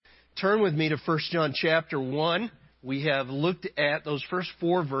turn with me to 1 John chapter 1. We have looked at those first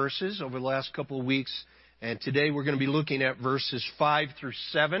 4 verses over the last couple of weeks, and today we're going to be looking at verses 5 through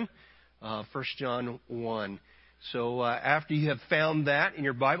 7, 1 John 1. So after you have found that in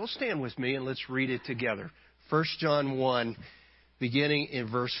your Bible, stand with me and let's read it together. 1 John 1, beginning in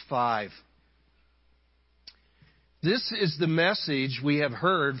verse 5. This is the message we have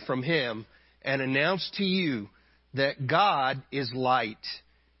heard from Him and announced to you, that God is light,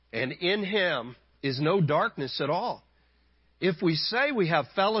 and in Him is no darkness at all. If we say we have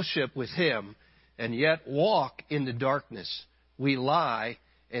fellowship with Him and yet walk in the darkness, we lie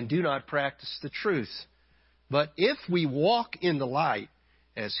and do not practice the truth. But if we walk in the light,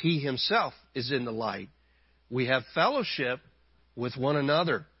 as He Himself is in the light, we have fellowship with one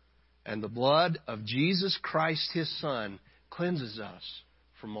another, and the blood of Jesus Christ, His Son, cleanses us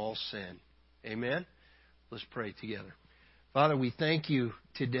from all sin. Amen? Let's pray together. Father, we thank you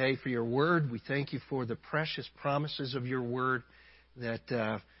today for your word. We thank you for the precious promises of your word,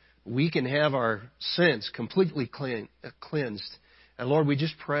 that we can have our sins completely cleansed. And Lord, we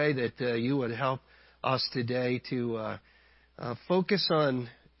just pray that you would help us today to focus on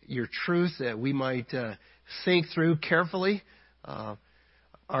your truth, that we might think through carefully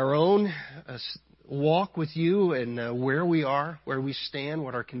our own walk with you and where we are, where we stand,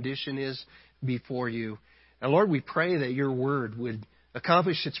 what our condition is before you. And Lord, we pray that your word would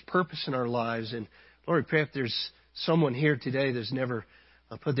accomplish its purpose in our lives. And Lord, we pray if there's someone here today that's never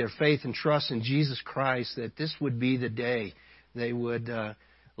put their faith and trust in Jesus Christ, that this would be the day they would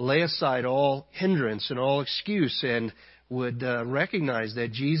lay aside all hindrance and all excuse and would recognize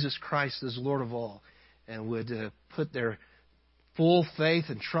that Jesus Christ is Lord of all, and would put their full faith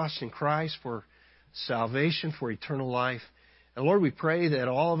and trust in Christ for salvation, for eternal life. And Lord, we pray that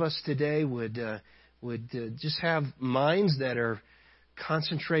all of us today would just have minds that are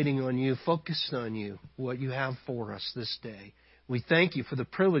concentrating on you, focused on you, what you have for us this day. We thank you for the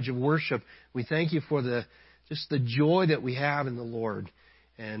privilege of worship. We thank you for just the joy that we have in the Lord.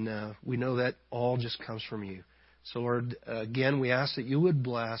 And we know that all just comes from you. So Lord, again, we ask that you would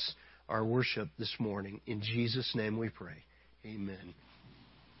bless our worship this morning. In Jesus' name we pray. Amen.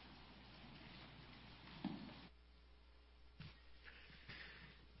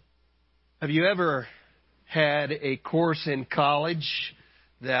 Have you ever had a course in college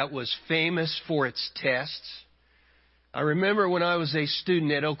that was famous for its tests? I remember when I was a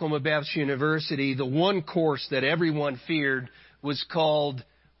student at Oklahoma Baptist University, the one course that everyone feared was called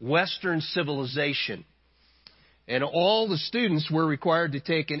Western Civilization. And all the students were required to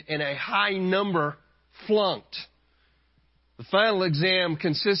take it, and a high number flunked. The final exam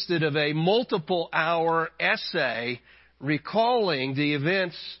consisted of a multiple-hour essay recalling the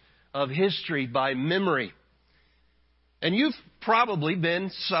events of history by memory. And you've probably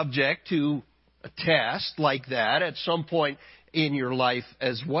been subject to a test like that at some point in your life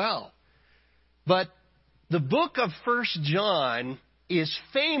as well. But the book of 1 John is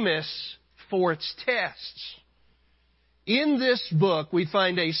famous for its tests. In this book, we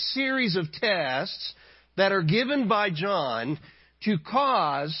find a series of tests that are given by John to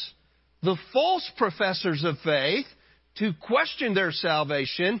cause the false professors of faith to question their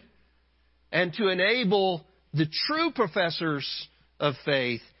salvation, and to enable the true professors of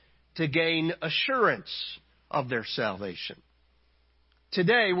faith to gain assurance of their salvation.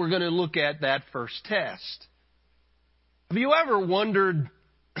 Today, we're going to look at that first test. Have you ever wondered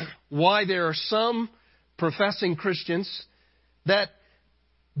why there are some professing Christians that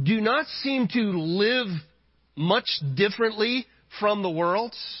do not seem to live much differently from the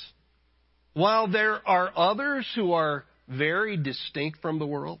world, while there are others who are very distinct from the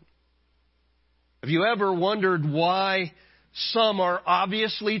world? Have you ever wondered why some are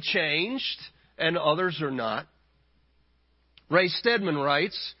obviously changed and others are not? Ray Stedman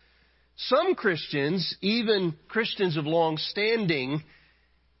writes, some Christians, even Christians of long standing,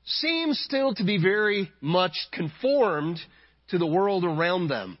 seem still to be very much conformed to the world around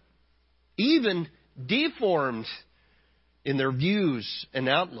them, even deformed in their views and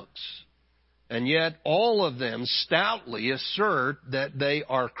outlooks. And yet all of them stoutly assert that they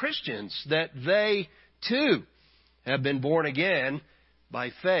are Christians, that they too have been born again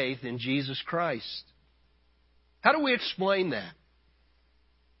by faith in Jesus Christ. How do we explain that?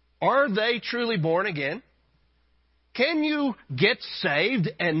 Are they truly born again? Can you get saved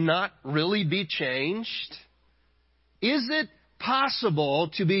and not really be changed? Is it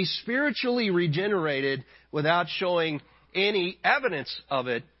possible to be spiritually regenerated without showing any evidence of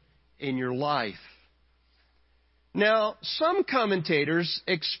it in your life? Now, some commentators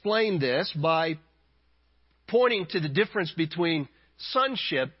explain this by pointing to the difference between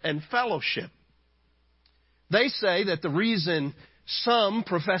sonship and fellowship. They say that the reason some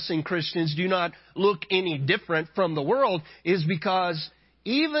professing Christians do not look any different from the world is because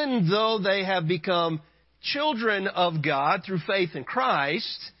even though they have become children of God through faith in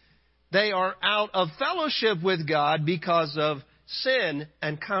Christ, they are out of fellowship with God because of sin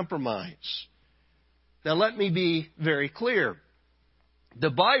and compromise. Now let me be very clear. The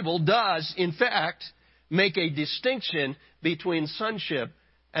Bible does, in fact, make a distinction between sonship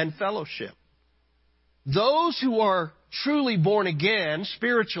and fellowship. Those who are truly born again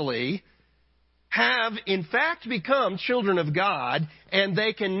spiritually have, in fact, become children of God, and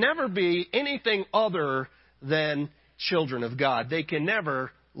they can never be anything other than children of God. They can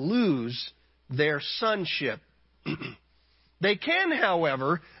never lose their sonship. They can,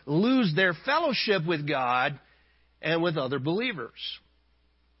 however, lose their fellowship with God and with other believers.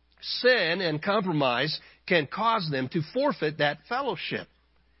 Sin and compromise can cause them to forfeit that fellowship.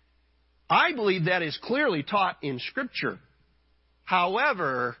 I believe that is clearly taught in Scripture.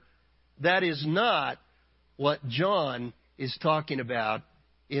 However, that is not what John is talking about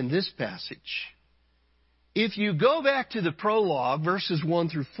in this passage. If you go back to the prologue, verses 1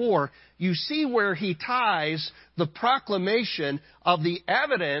 through 4, you see where he ties the proclamation of the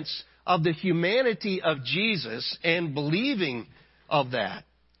evidence of the humanity of Jesus and believing of that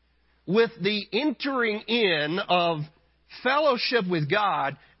with the entering in of fellowship with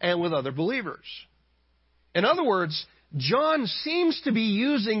God and with other believers. In other words, John seems to be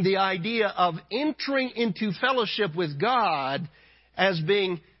using the idea of entering into fellowship with God as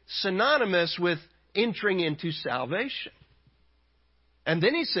being synonymous with entering into salvation. And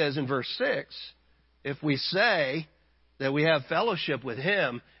then he says in verse 6, if we say that we have fellowship with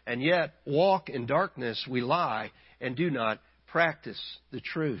Him and yet walk in darkness, we lie and do not practice the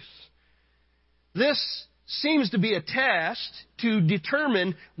truth. This seems to be a test to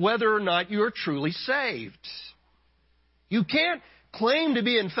determine whether or not you are truly saved. You can't claim to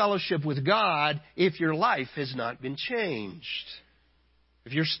be in fellowship with God if your life has not been changed.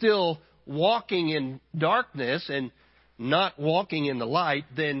 If you're still walking in darkness and not walking in the light,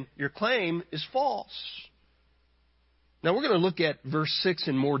 then your claim is false. Now we're going to look at verse 6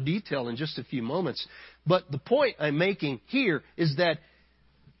 in more detail in just a few moments. But the point I'm making here is that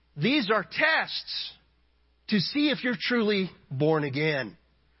these are tests to see if you're truly born again.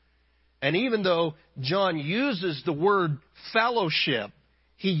 And even though John uses the word fellowship,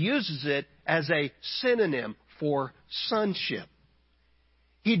 he uses it as a synonym for sonship.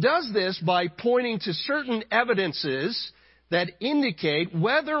 He does this by pointing to certain evidences that indicate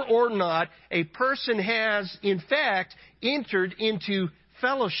whether or not a person has, in fact, entered into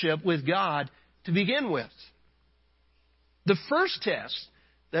fellowship with God to begin with. The first test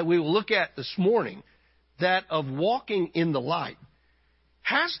that we will look at this morning, that of walking in the light,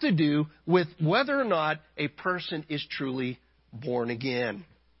 has to do with whether or not a person is truly born again.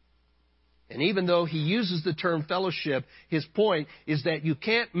 And even though he uses the term fellowship, his point is that you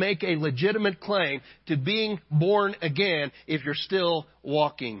can't make a legitimate claim to being born again if you're still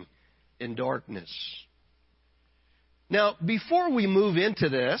walking in darkness. Now, before we move into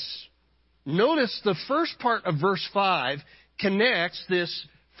this, notice the first part of verse 5 connects this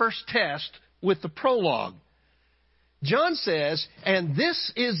first test with the prologue. John says, and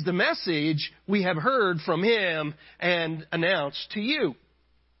this is the message we have heard from Him and announced to you.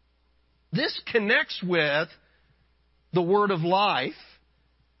 This connects with the Word of life,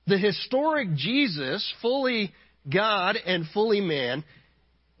 the historic Jesus, fully God and fully man,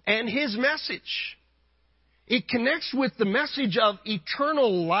 and His message. It connects with the message of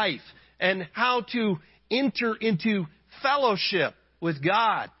eternal life and how to enter into fellowship with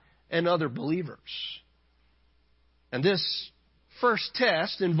God and other believers. And this first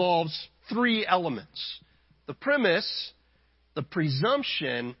test involves three elements: the premise, the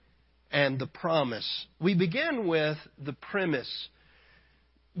presumption, and the promise. We begin with the premise.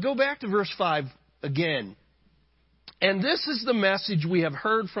 Go back to verse 5 again. And this is the message we have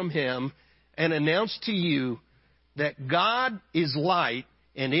heard from Him and announced to you, that God is light,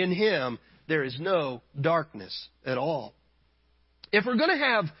 and in Him there is no darkness at all. If we're going to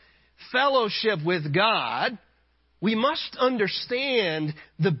have fellowship with God, we must understand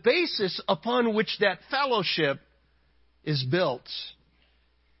the basis upon which that fellowship is built.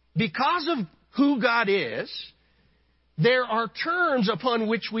 Because of who God is, there are terms upon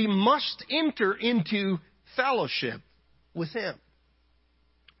which we must enter into fellowship with Him.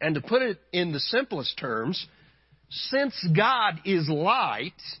 And to put it in the simplest terms, since God is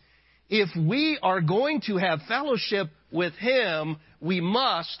light, if we are going to have fellowship with Him, we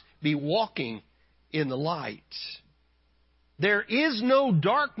must be walking in the light. There is no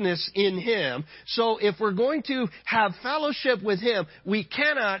darkness in Him. So if we're going to have fellowship with Him, we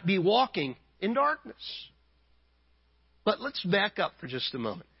cannot be walking in darkness. But let's back up for just a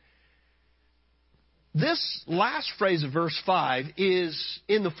moment. This last phrase of verse 5 is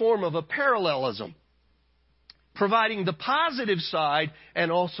in the form of a parallelism, providing the positive side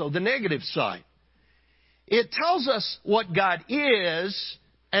and also the negative side. It tells us what God is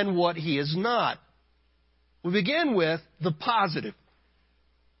and what He is not. We begin with the positive.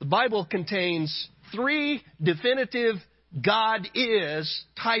 The Bible contains 3 definitive God is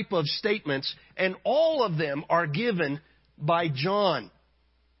type of statements, and all of them are given by John.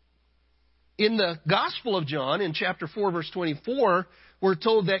 In the Gospel of John, in chapter 4, verse 24, we're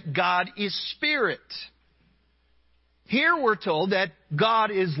told that God is spirit. Here we're told that God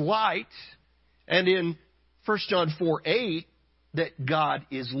is light, and in 1 John 4:8, that God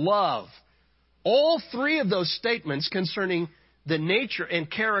is love. All 3 of those statements concerning the nature and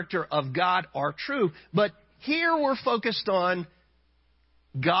character of God are true, but here we're focused on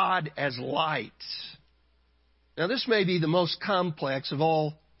God as light. Now, this may be the most complex of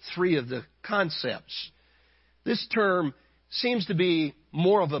all 3 of the concepts. This term seems to be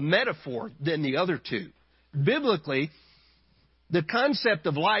more of a metaphor than the other 2. Biblically, the concept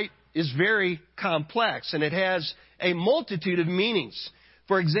of light is very complex, and it has a multitude of meanings.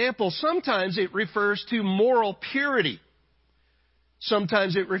 For example, sometimes it refers to moral purity.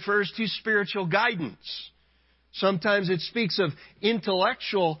 Sometimes it refers to spiritual guidance. Sometimes it speaks of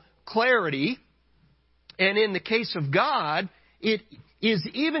intellectual clarity. And in the case of God, it is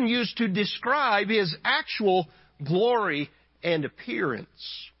even used to describe His actual glory and appearance.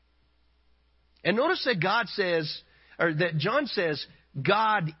 And notice that that John says,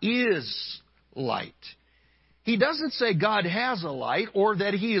 God is light. He doesn't say God has a light or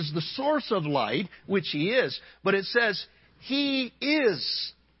that He is the source of light, which He is, but it says He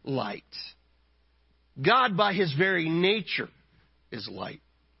is light. God, by His very nature, is light.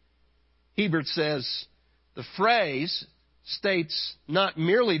 Hebert says the phrase states not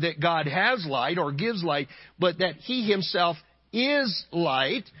merely that God has light or gives light, but that He Himself is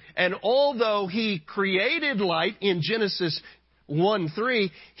light. And although He created light in Genesis 1:3,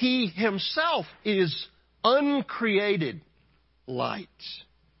 He Himself is uncreated light.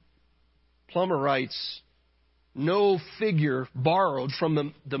 Plummer writes, no figure borrowed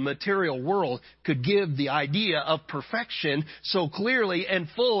from the material world could give the idea of perfection so clearly and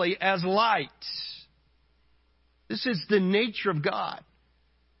fully as light. This is the nature of God.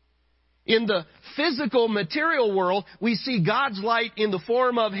 In the physical material world, we see God's light in the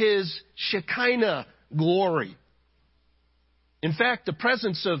form of His Shekinah glory. In fact, the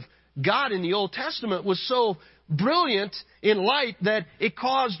presence of God in the Old Testament was so brilliant in light that it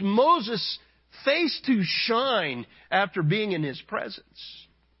caused Moses' face to shine after being in His presence.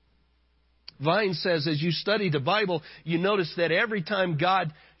 Vine says, as you study the Bible, you notice that every time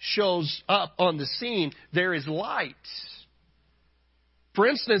God shows up on the scene, there is light. For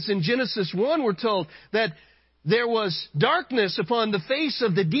instance, in Genesis 1, we're told that there was darkness upon the face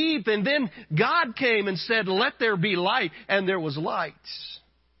of the deep, and then God came and said, let there be light, and there was light.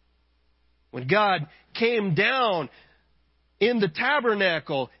 When God came down in the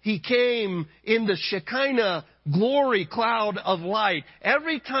tabernacle, He came in the Shekinah glory cloud of light.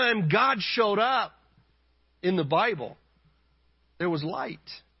 Every time God showed up in the Bible, there was light.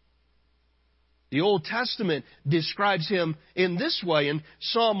 The Old Testament describes Him in this way in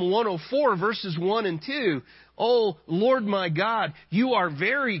Psalm 104, verses 1 and 2. Oh, Lord my God, You are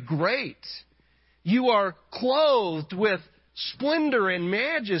very great. You are clothed with splendor and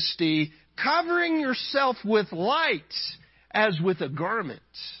majesty, covering Yourself with light as with a garment.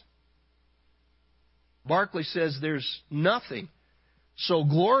 Barclay says there's nothing so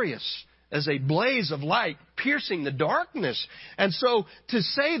glorious as a blaze of light piercing the darkness. And so to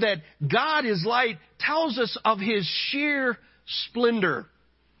say that God is light tells us of His sheer splendor.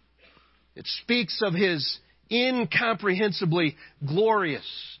 It speaks of His incomprehensibly glorious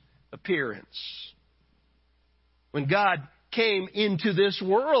appearance. When God came into this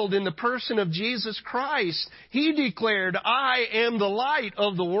world in the person of Jesus Christ, He declared, I am the light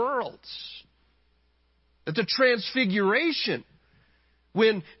of the world. At the transfiguration,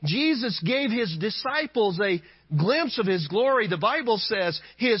 when Jesus gave His disciples a glimpse of His glory, the Bible says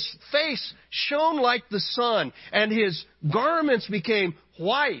His face shone like the sun and His garments became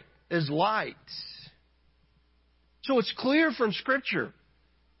white as light. So it's clear from Scripture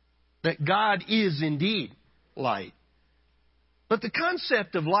that God is indeed light. But the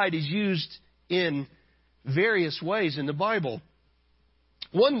concept of light is used in various ways in the Bible.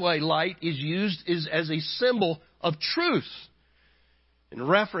 One way light is used is as a symbol of truth In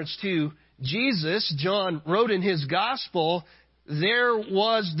reference to Jesus, John wrote in his gospel, there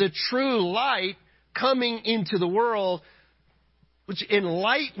was the true light coming into the world, which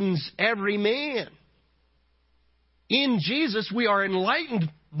enlightens every man. In Jesus, we are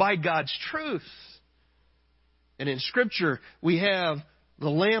enlightened by God's truth. And in Scripture, we have the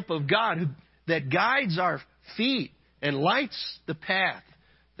lamp of God that guides our feet and lights the path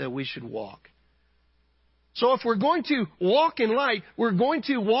that we should walk. So if we're going to walk in light, we're going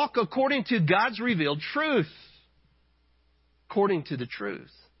to walk according to God's revealed truth. According to the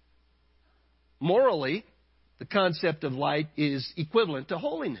truth. Morally, the concept of light is equivalent to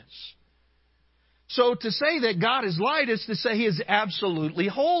holiness. So to say that God is light is to say He is absolutely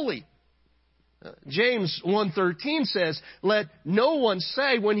holy. James 1:13 says, let no one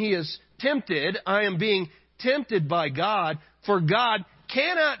say when he is tempted, I am being tempted by God, for God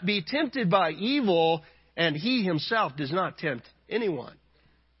cannot be tempted by evil, and He Himself does not tempt anyone.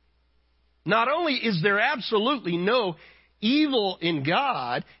 Not only is there absolutely no evil in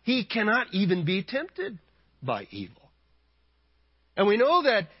God, He cannot even be tempted by evil. And we know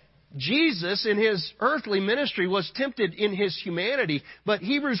that Jesus in His earthly ministry was tempted in His humanity, but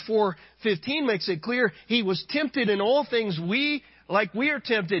Hebrews 4:15 makes it clear He was tempted in all things like we are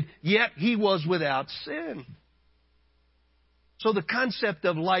tempted, yet He was without sin. So the concept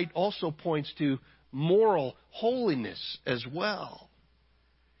of light also points to moral holiness as well.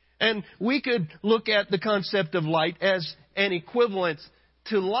 And we could look at the concept of light as an equivalent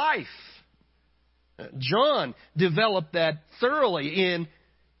to life. John developed that thoroughly in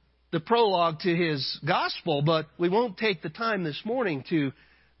the prologue to his gospel, but we won't take the time this morning to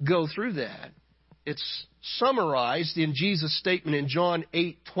go through that. It's summarized in Jesus' statement in John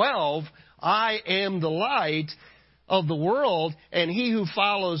 8:12, I am the light of the world, and he who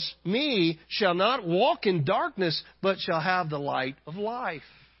follows me shall not walk in darkness, but shall have the light of life.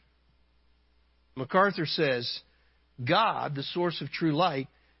 MacArthur says, God, the source of true light,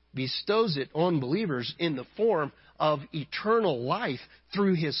 bestows it on believers in the form of eternal life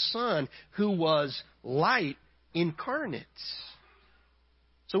through His Son, who was light incarnate.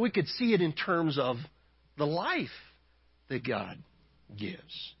 So we could see it in terms of the life that God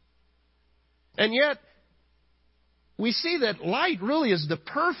gives. And yet, we see that light really is the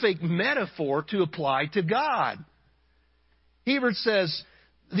perfect metaphor to apply to God. Hebert says,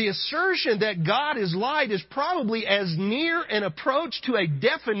 the assertion that God is light is probably as near an approach to a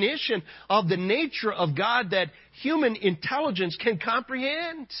definition of the nature of God that human intelligence can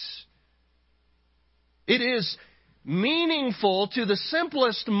comprehend. It is meaningful to the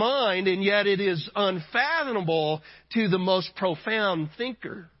simplest mind, and yet it is unfathomable to the most profound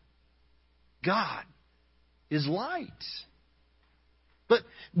thinker. God is light. But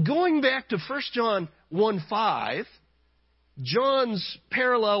going back to 1 John 1:5, John's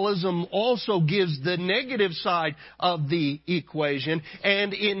parallelism also gives the negative side of the equation,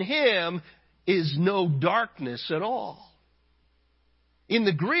 and in Him is no darkness at all. In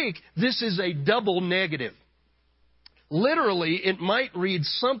the Greek, this is a double negative. Literally, it might read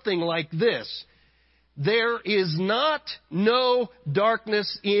something like this. There is not no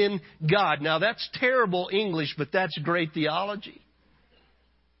darkness in God. Now, that's terrible English, but that's great theology.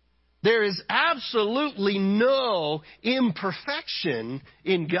 There is absolutely no imperfection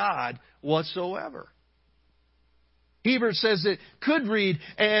in God whatsoever. Hebert says it could read,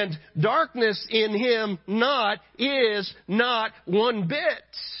 and darkness in Him is not one bit.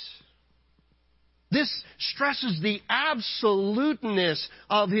 This stresses the absoluteness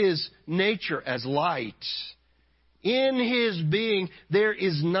of His nature as light. In His being, there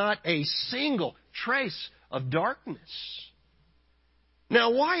is not a single trace of darkness.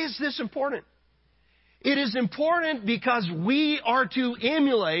 Now, why is this important? It is important because we are to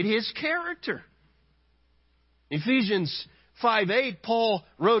emulate His character. Ephesians 5:8, Paul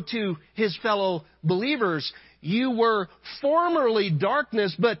wrote to his fellow believers, you were formerly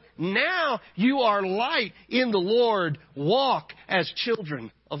darkness, but now you are light in the Lord. Walk as children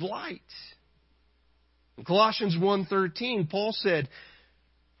of light. In Colossians 1:13, Paul said,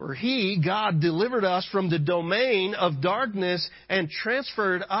 for He, God, delivered us from the domain of darkness and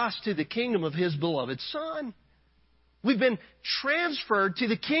transferred us to the kingdom of His beloved Son. We've been transferred to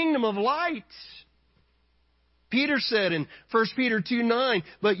the kingdom of light. Peter said in 1 Peter 2:9,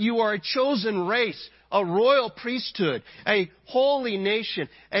 but you are a chosen race, a royal priesthood, a holy nation,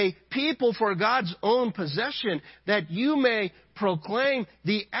 a people for God's own possession, that you may proclaim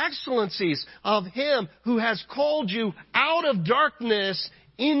the excellencies of Him who has called you out of darkness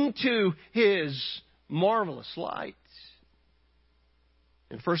into His marvelous light.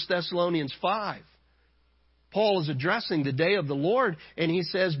 In 1 Thessalonians 5, Paul is addressing the day of the Lord, and he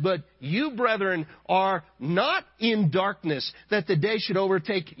says, "But you, brethren, are not in darkness, that the day should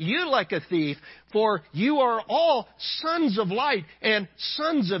overtake you like a thief. For you are all sons of light and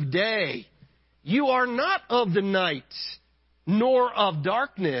sons of day. You are not of the night, nor of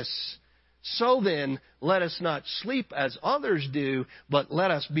darkness. So then, let us not sleep as others do, but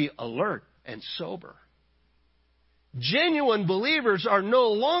let us be alert and sober." Genuine believers are no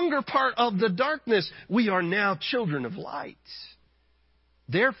longer part of the darkness. We are now children of light.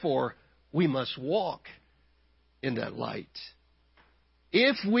 Therefore, we must walk in that light.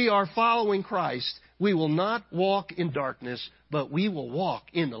 If we are following Christ, we will not walk in darkness, but we will walk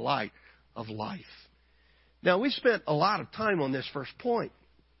in the light of life. Now, we spent a lot of time on this first point,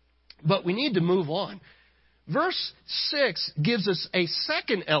 but we need to move on. Verse 6 gives us a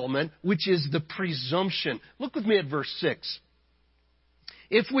second element, which is the presumption. Look with me at verse 6.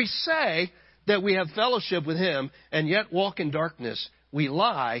 If we say that we have fellowship with Him and yet walk in darkness, we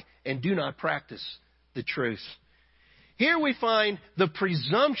lie and do not practice the truth. Here we find the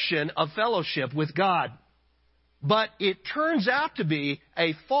presumption of fellowship with God. But it turns out to be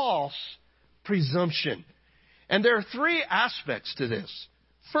a false presumption. And there are three aspects to this.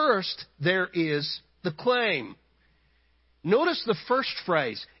 First, there is the claim. Notice the first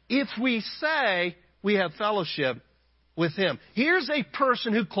phrase, if we say we have fellowship with Him. Here's a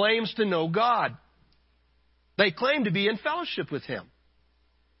person who claims to know God. They claim to be in fellowship with Him.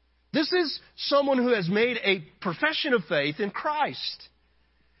 This is someone who has made a profession of faith in Christ.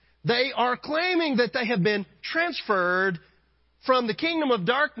 They are claiming that they have been transferred from the kingdom of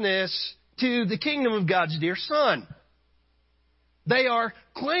darkness to the kingdom of God's dear Son. They are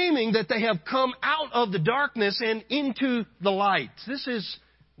claiming that they have come out of the darkness and into the light. This is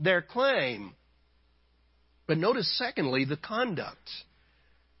their claim. But notice, secondly, the conduct.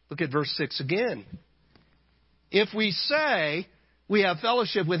 Look at verse 6 again. If we say we have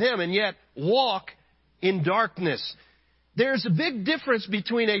fellowship with Him and yet walk in darkness, there's a big difference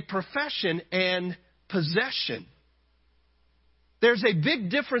between a profession and possession. There's a big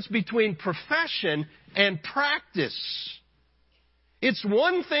difference between profession and practice. It's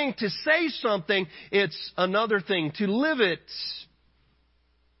one thing to say something, it's another thing to live it.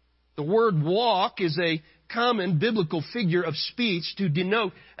 The word walk is a common biblical figure of speech to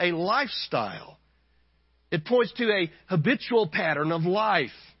denote a lifestyle. It points to a habitual pattern of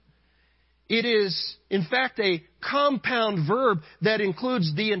life. It is, in fact, a compound verb that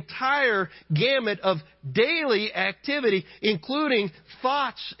includes the entire gamut of daily activity, including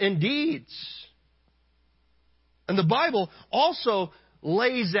thoughts and deeds. And the Bible also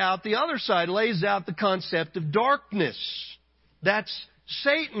lays out the other side, lays out the concept of darkness. That's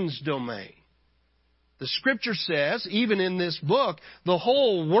Satan's domain. The Scripture says, even in this book, the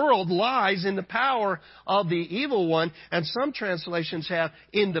whole world lies in the power of the evil one, and some translations have,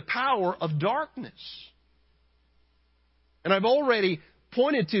 in the power of darkness. And I've already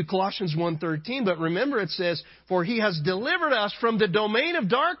pointed to Colossians 1:13, but remember it says, "For He has delivered us from the domain of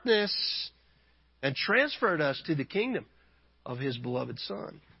darkness and transferred us to the kingdom of His beloved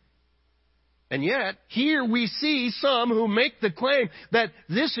Son." And yet, here we see some who make the claim that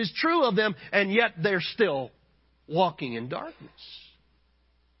this is true of them, and yet they're still walking in darkness.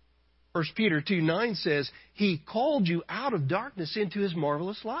 1 Peter 2:9 says, "He called you out of darkness into His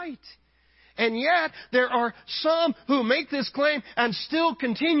marvelous light." And yet, there are some who make this claim and still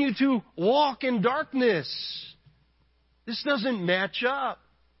continue to walk in darkness. This doesn't match up.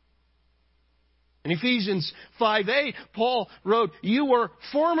 In Ephesians 5:8, Paul wrote, "You were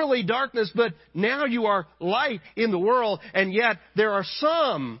formerly darkness, but now you are light in the world." And yet there are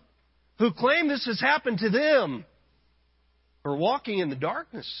some who claim this has happened to them, who are walking in the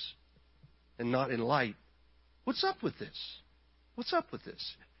darkness and not in light. What's up with this? What's up with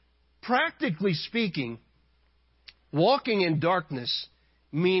this? Practically speaking, walking in darkness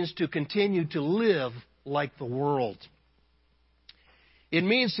means to continue to live like the world. It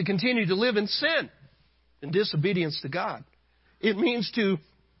means to continue to live in sin and disobedience to God. It means to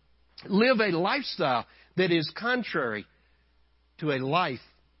live a lifestyle that is contrary to a life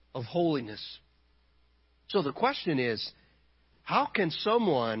of holiness. So the question is, how can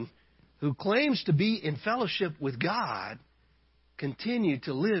someone who claims to be in fellowship with God continue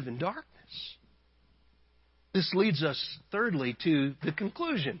to live in darkness? This leads us, thirdly, to the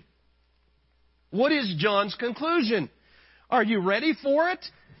conclusion. What is John's conclusion? Are you ready for it?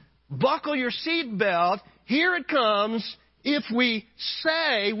 Buckle your seatbelt. Here it comes. If we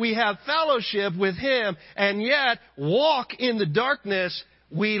say we have fellowship with Him and yet walk in the darkness,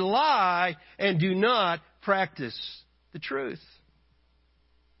 we lie and do not practice the truth.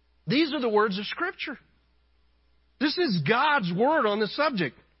 These are the words of Scripture. This is God's word on the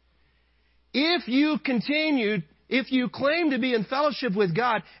subject. If you claim to be in fellowship with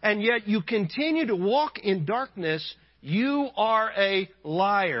God, and yet you continue to walk in darkness, you are a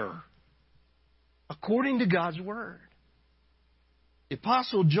liar, according to God's word. The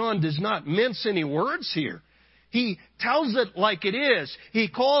Apostle John does not mince any words here. He tells it like it is. He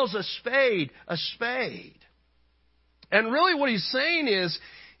calls a spade a spade. And really what he's saying is,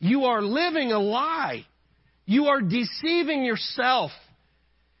 you are living a lie. You are deceiving yourself.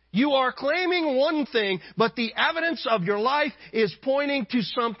 You are claiming one thing, but the evidence of your life is pointing to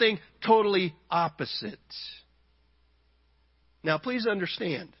something totally opposite. Now, please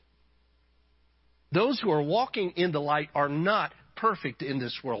understand, those who are walking in the light are not perfect in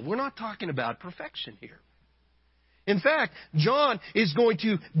this world. We're not talking about perfection here. In fact, John is going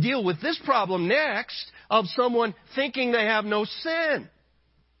to deal with this problem next of someone thinking they have no sin.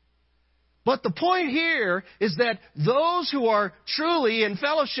 But the point here is that those who are truly in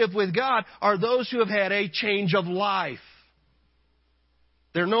fellowship with God are those who have had a change of life.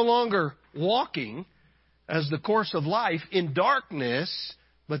 They're no longer walking as the course of life in darkness,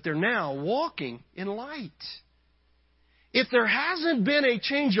 but they're now walking in light. If there hasn't been a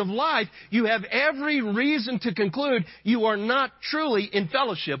change of life, you have every reason to conclude you are not truly in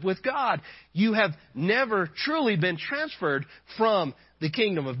fellowship with God. You have never truly been transferred from the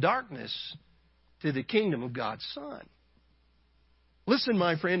kingdom of darkness to the kingdom of God's Son. Listen,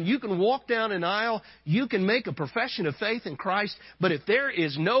 my friend, you can walk down an aisle, you can make a profession of faith in Christ, but if there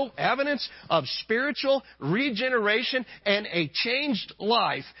is no evidence of spiritual regeneration and a changed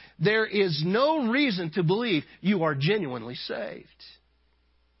life, there is no reason to believe you are genuinely saved.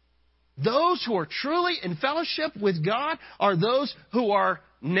 Those who are truly in fellowship with God are those who are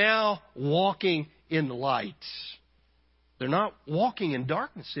now walking in the light. They're not walking in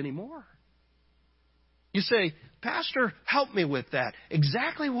darkness anymore. You say, Pastor, help me with that.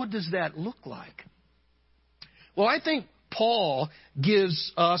 Exactly what does that look like? Well, I think Paul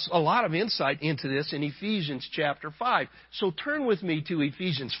gives us a lot of insight into this in Ephesians chapter 5. So turn with me to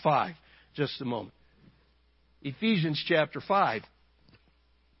Ephesians 5 just a moment. Ephesians chapter 5.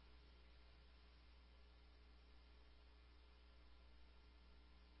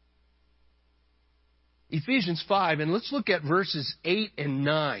 Ephesians 5, and let's look at verses 8 and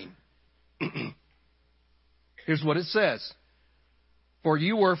 9. Here's what it says. For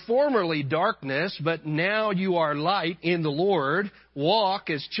you were formerly darkness, but now you are light in the Lord. Walk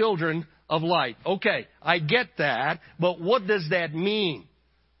as children of light. Okay, I get that, but what does that mean?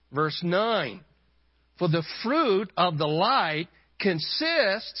 Verse 9. For the fruit of the light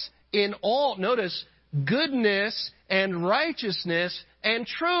consists in all, notice, goodness and righteousness and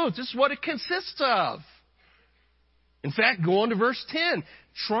truth. This is what it consists of. In fact, go on to verse 10.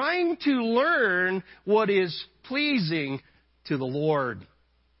 Trying to learn what is pleasing to the Lord.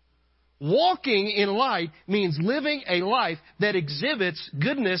 Walking in light means living a life that exhibits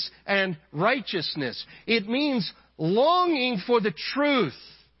goodness and righteousness. It means longing for the truth.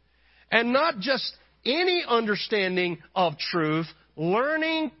 And not just any understanding of truth,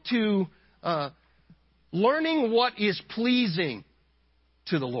 learning what is pleasing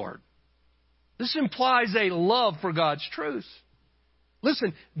to the Lord. This implies a love for God's truth.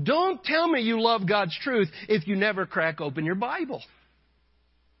 Listen, don't tell me you love God's truth if you never crack open your Bible.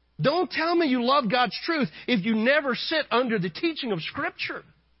 Don't tell me you love God's truth if you never sit under the teaching of Scripture.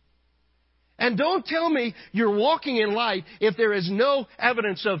 And don't tell me you're walking in light if there is no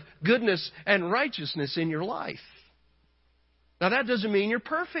evidence of goodness and righteousness in your life. Now, that doesn't mean you're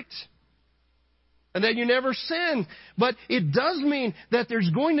perfect and that you never sin. But it does mean that there's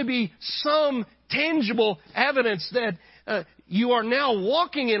going to be some tangible evidence that you are now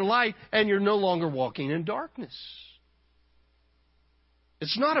walking in light and you're no longer walking in darkness.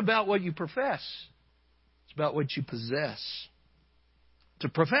 It's not about what you profess. It's about what you possess. To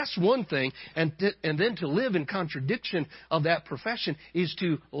profess one thing and then to live in contradiction of that profession is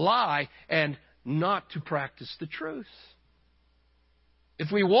to lie and not to practice the truth.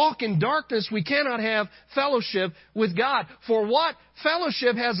 If we walk in darkness, we cannot have fellowship with God. For what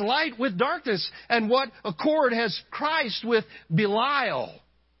fellowship has light with darkness? And what accord has Christ with Belial?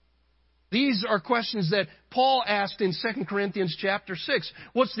 These are questions that Paul asked in 2 Corinthians chapter 6.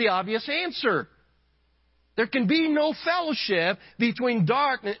 What's the obvious answer? There can be no fellowship between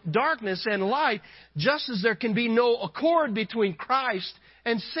darkness and light, just as there can be no accord between Christ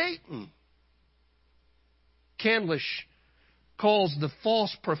and Satan. Candlish calls the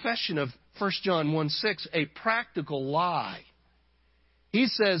false profession of 1 John 1:6 a practical lie. He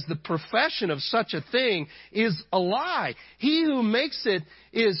says the profession of such a thing is a lie. He who makes it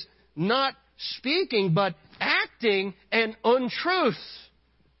is not speaking but acting acting an untruth.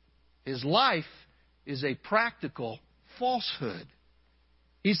 His life is a practical falsehood.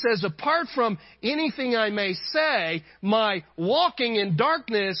 He says, apart from anything I may say, my walking in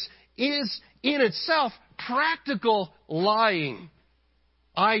darkness is in itself practical lying.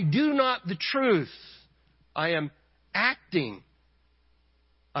 I do not the truth. I am acting.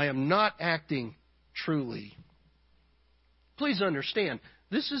 I am not acting truly. Please understand,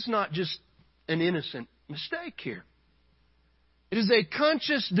 this is not just an innocent mistake here. It is a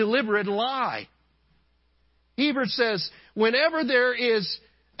conscious, deliberate lie. Hebert says, whenever there is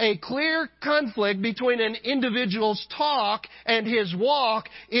a clear conflict between an individual's talk and his walk,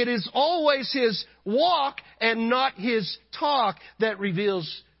 it is always his walk and not his talk that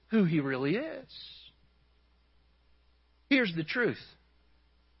reveals who he really is. Here's the truth.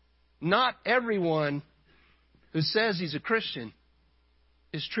 Not everyone who says he's a Christian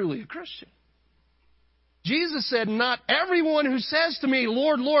is truly a Christian. Jesus said, not everyone who says to me,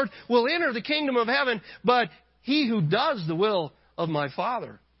 Lord, Lord, will enter the kingdom of heaven, but he who does the will of my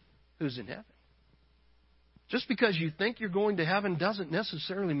Father who's in heaven. Just because you think you're going to heaven doesn't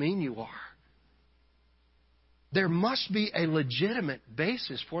necessarily mean you are. There must be a legitimate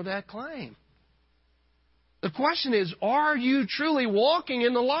basis for that claim. The question is, are you truly walking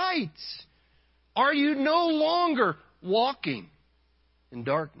in the light? Are you no longer walking in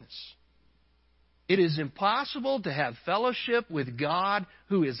darkness? It is impossible to have fellowship with God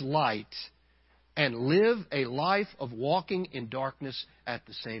who is light and live a life of walking in darkness at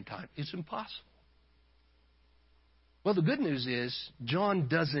the same time. It's impossible. Well, the good news is John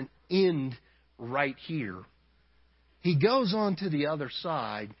doesn't end right here. He goes on to the other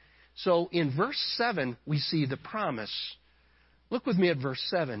side. So in verse 7, we see the promise. Look with me at verse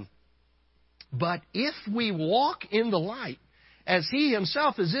 7. But if we walk in the light, as he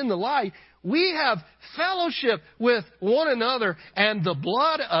himself is in the light, we have fellowship with one another, and the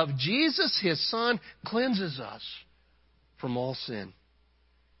blood of Jesus, his Son, cleanses us from all sin.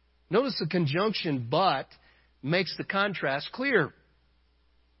 Notice the conjunction but makes the contrast clear.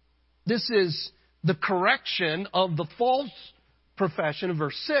 This is the correction of the false profession of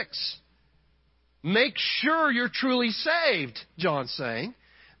verse 6. Make sure you're truly saved, John's saying.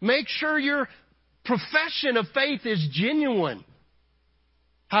 Make sure your profession of faith is genuine.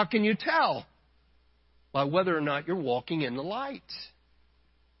 How can you tell? By whether or not you're walking in the light.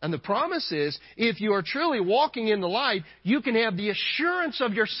 And the promise is, if you are truly walking in the light, you can have the assurance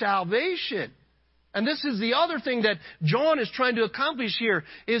of your salvation. And this is the other thing that John is trying to accomplish here,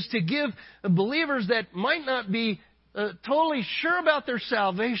 is to give believers that might not be totally sure about their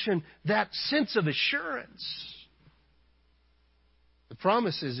salvation that sense of assurance. The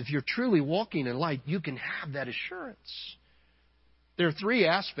promise is, if you're truly walking in light, you can have that assurance. There are three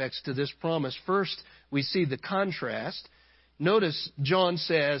aspects to this promise. First, we see the contrast. Notice John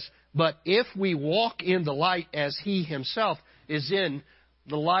says, but if we walk in the light as he himself is in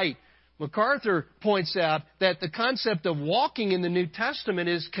the light. MacArthur points out that the concept of walking in the New Testament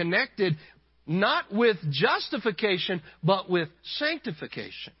is connected not with justification, but with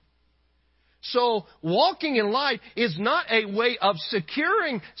sanctification. So walking in light is not a way of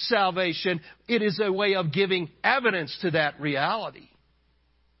securing salvation. It is a way of giving evidence to that reality.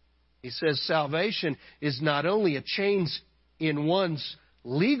 He says salvation is not only a change in one's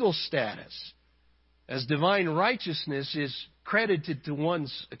legal status, as divine righteousness is credited to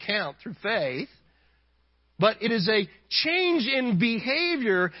one's account through faith, but it is a change in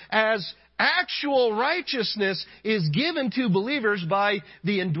behavior as actual righteousness is given to believers by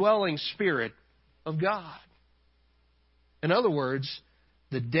the indwelling Spirit of God. In other words,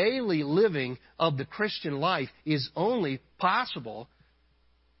 the daily living of the Christian life is only possible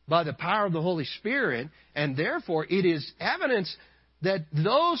by the power of the Holy Spirit, and therefore it is evidence that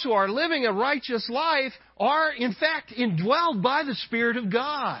those who are living a righteous life are in fact indwelled by the Spirit of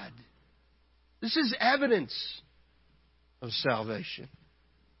God. This is evidence of salvation.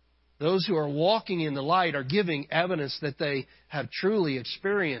 Those who are walking in the light are giving evidence that they have truly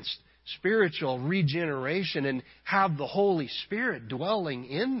experienced spiritual regeneration and have the Holy Spirit dwelling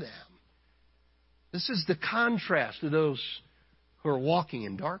in them. This is the contrast to those who are walking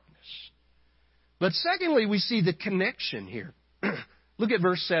in darkness. But secondly, we see the connection here. Look at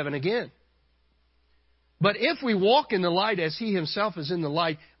verse 7 again. But if we walk in the light as he himself is in the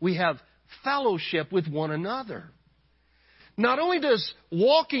light, we have fellowship with one another. Not only does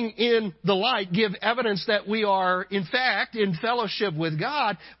walking in the light give evidence that we are, in fact, in fellowship with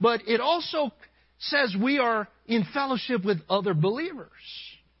God, but it also says we are in fellowship with other believers.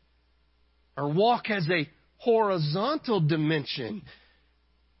 Our walk has a horizontal dimension.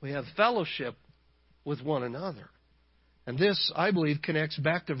 We have fellowship with one another. And this, I believe, connects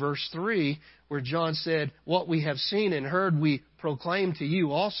back to verse 3, where John said, what we have seen and heard we proclaim to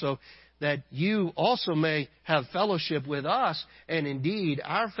you also, that you also may have fellowship with us. And indeed,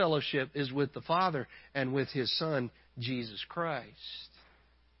 our fellowship is with the Father and with His Son, Jesus Christ.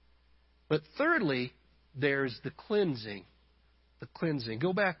 But thirdly, there's the cleansing. The cleansing.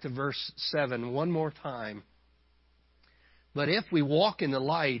 Go back to verse 7 one more time. But if we walk in the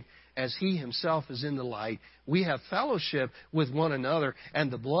light, as He Himself is in the light, we have fellowship with one another,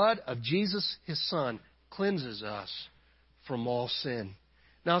 and the blood of Jesus, His Son, cleanses us from all sin.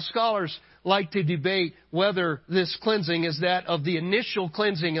 Now, scholars like to debate whether this cleansing is that of the initial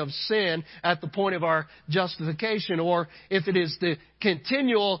cleansing of sin at the point of our justification, or if it is the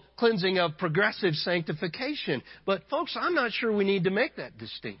continual cleansing of progressive sanctification. But folks, I'm not sure we need to make that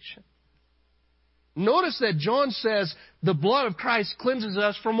distinction. Notice that John says the blood of Christ cleanses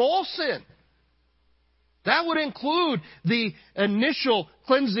us from all sin. That would include the initial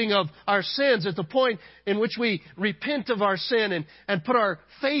cleansing of our sins at the point in which we repent of our sin and put our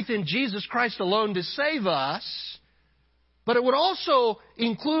faith in Jesus Christ alone to save us. But it would also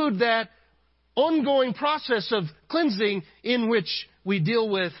include that ongoing process of cleansing in which we deal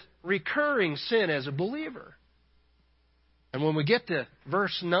with recurring sin as a believer. And when we get to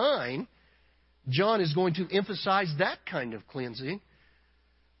verse 9, John is going to emphasize that kind of cleansing.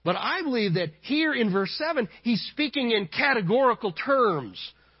 But I believe that here in verse 7, he's speaking in categorical terms.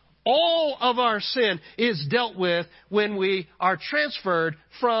 All of our sin is dealt with when we are transferred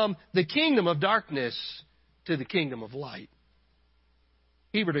from the kingdom of darkness to the kingdom of light.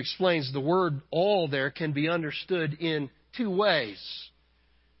 Hebert explains the word all there can be understood in two ways.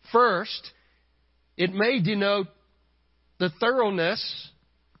 First, it may denote the thoroughness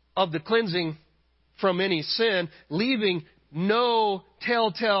of the cleansing from any sin, leaving no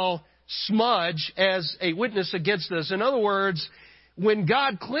telltale smudge as a witness against us. In other words, when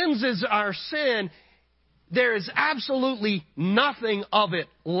God cleanses our sin, there is absolutely nothing of it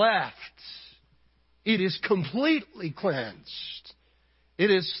left. It is completely cleansed. It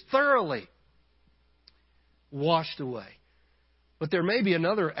is thoroughly washed away. But there may be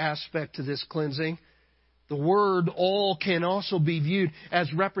another aspect to this cleansing. The word all can also be viewed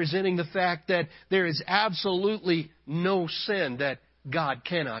as representing the fact that there is absolutely no sin that God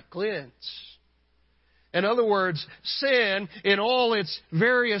cannot cleanse. In other words, sin in all its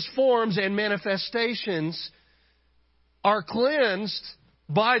various forms and manifestations are cleansed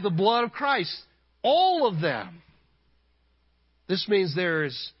by the blood of Christ. All of them. This means there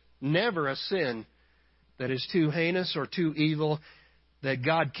is never a sin that is too heinous or too evil that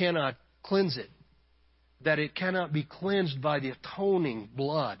God cannot cleanse it. That it cannot be cleansed by the atoning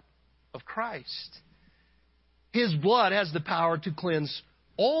blood of Christ. His blood has the power to cleanse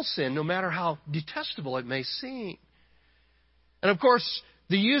all sin, no matter how detestable it may seem. And of course,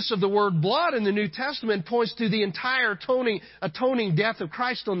 the use of the word blood in the New Testament points to the entire atoning death of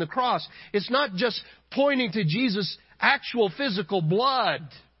Christ on the cross. It's not just pointing to Jesus' actual physical blood.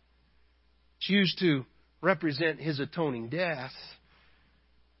 It's used to represent His atoning death.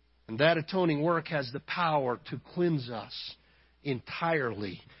 And that atoning work has the power to cleanse us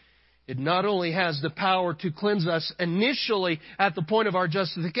entirely. It not only has the power to cleanse us initially at the point of our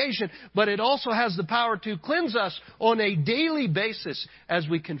justification, but it also has the power to cleanse us on a daily basis as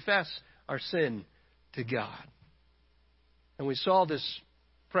we confess our sin to God. And we saw this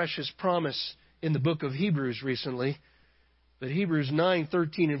precious promise in the book of Hebrews recently. But Hebrews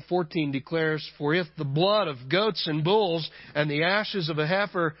 9:13 and 14 declares, for if the blood of goats and bulls and the ashes of a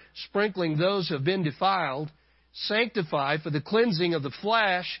heifer sprinkling those who have been defiled sanctify for the cleansing of the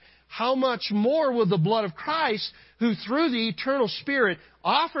flesh, how much more will the blood of Christ, who through the eternal Spirit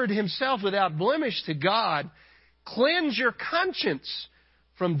offered Himself without blemish to God, cleanse your conscience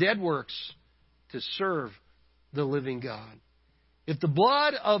from dead works to serve the living God. If the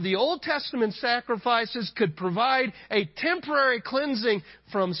blood of the Old Testament sacrifices could provide a temporary cleansing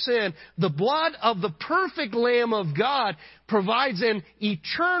from sin, the blood of the perfect Lamb of God provides an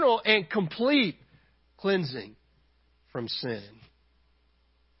eternal and complete cleansing from sin.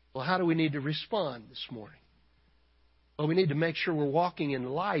 Well, how do we need to respond this morning? Well, we need to make sure we're walking in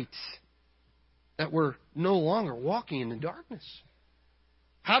light, that we're no longer walking in the darkness.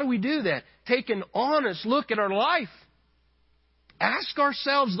 How do we do that? Take an honest look at our life. Ask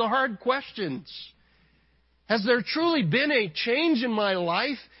ourselves the hard questions. Has there truly been a change in my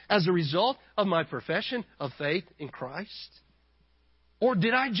life as a result of my profession of faith in Christ? Or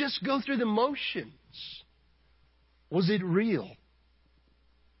did I just go through the motions? Was it real?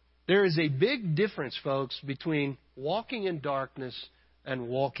 There is a big difference, folks, between walking in darkness and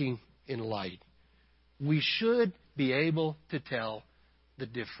walking in light. we should be able to tell the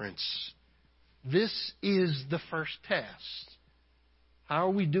difference. This is the first test. How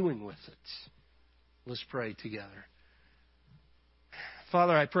are we doing with it? Let's pray together.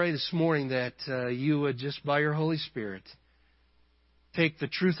 Father, I pray this morning that you would just by your Holy Spirit take the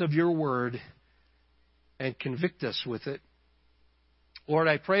truth of your word and convict us with it. Lord,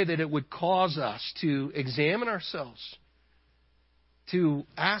 I pray that it would cause us to examine ourselves, to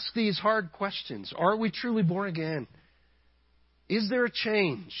ask these hard questions. Are we truly born again? Is there a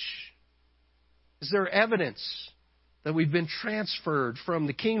change? Is there evidence that we've been transferred from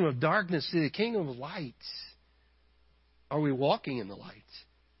the kingdom of darkness to the kingdom of light? Are we walking in the light?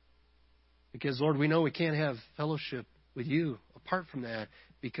 Because, Lord, we know we can't have fellowship with you apart from that,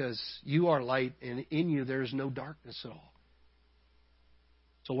 because you are light and in you there is no darkness at all.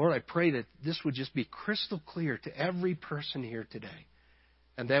 So, Lord, I pray that this would just be crystal clear to every person here today,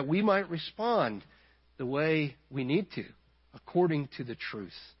 and that we might respond the way we need to, according to the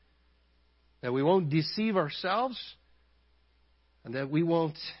truth. That we won't deceive ourselves, and that we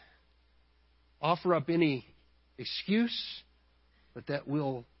won't offer up any excuse, but that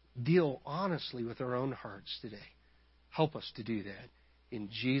we'll deal honestly with our own hearts today. Help us to do that. In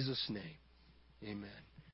Jesus' name, amen.